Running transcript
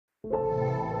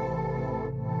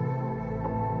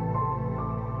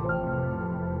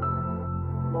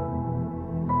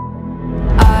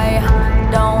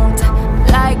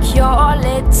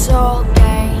It's all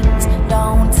games,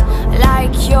 don't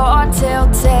like your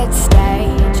tilted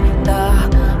stage. The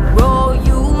role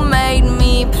you made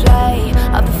me play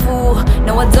of the fool,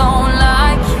 no I don't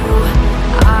like you.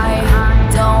 I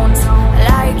don't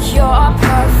like your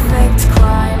perfect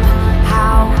crime.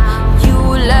 How you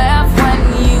laugh when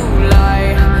you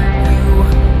lie.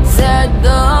 You said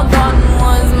the gun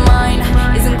was mine,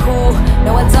 isn't cool,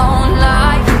 no I don't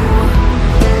like you.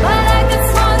 But I get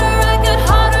smarter, I get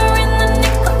harder in the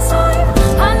nick of time.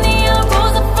 Honey, I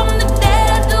rose up from the dead,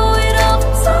 I do it all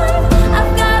the time.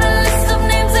 I've got a list of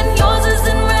names and yours is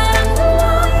in red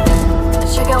underlined. I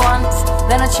check it once,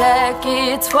 then I check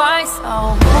it twice.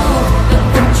 Oh, look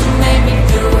what you made me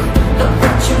do. Look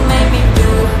what you made me do.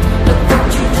 Look what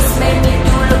you just made me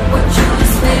do. Look what you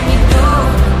just made me do.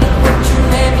 Look what you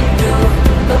made me do.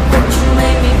 Look what you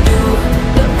made me do.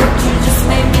 Look what you just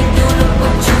made me do. Look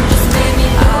what you just made me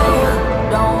do. I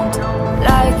don't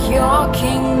like your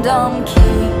kingdom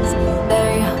keys.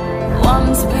 They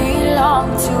once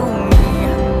belonged to me.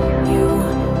 You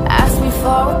asked me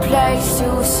for a place to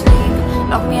sleep,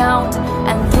 knocked me out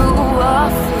and threw a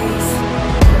feast.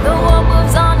 The world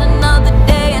moves on another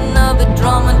day, another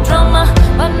drama,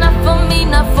 but not for me,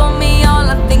 not for me. All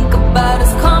I think about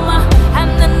is karma. And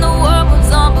then the world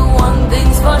moves on, but one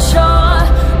thing's for sure,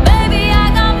 baby, I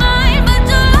got mine, but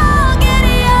you'll all get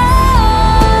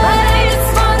yours. But I get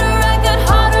smarter, I get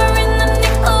harder in the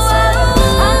nick of time.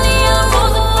 Honey, I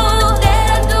rose up from the dead,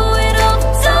 I do it all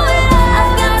the time.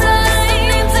 I've got a list of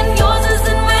names and yours is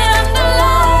in red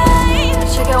underlined. I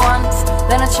check it once,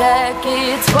 then I check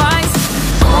it twice.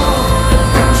 Look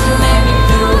what you made me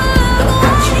do. Look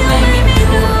what you made me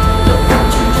do. Look what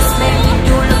you just made me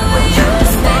do. Look what you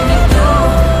just made me do.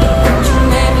 Look what you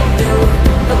made me do.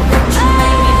 Look what you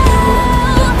made me do.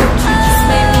 Look what you just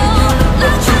made me do. Look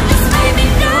what you just made me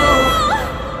do.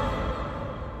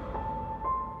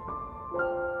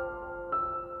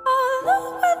 Oh, look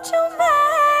what you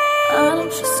made. I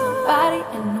don't trust nobody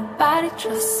and nobody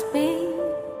trusts me.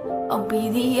 I'll be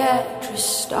the actress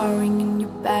starring in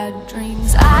your bad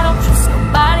dreams. I don't trust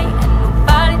nobody and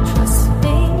nobody trusts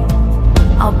me.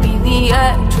 I'll be the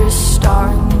actress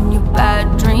starring in your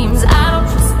bad dreams. I don't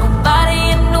trust nobody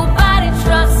and nobody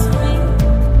trusts me.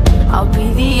 I'll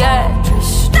be the actress.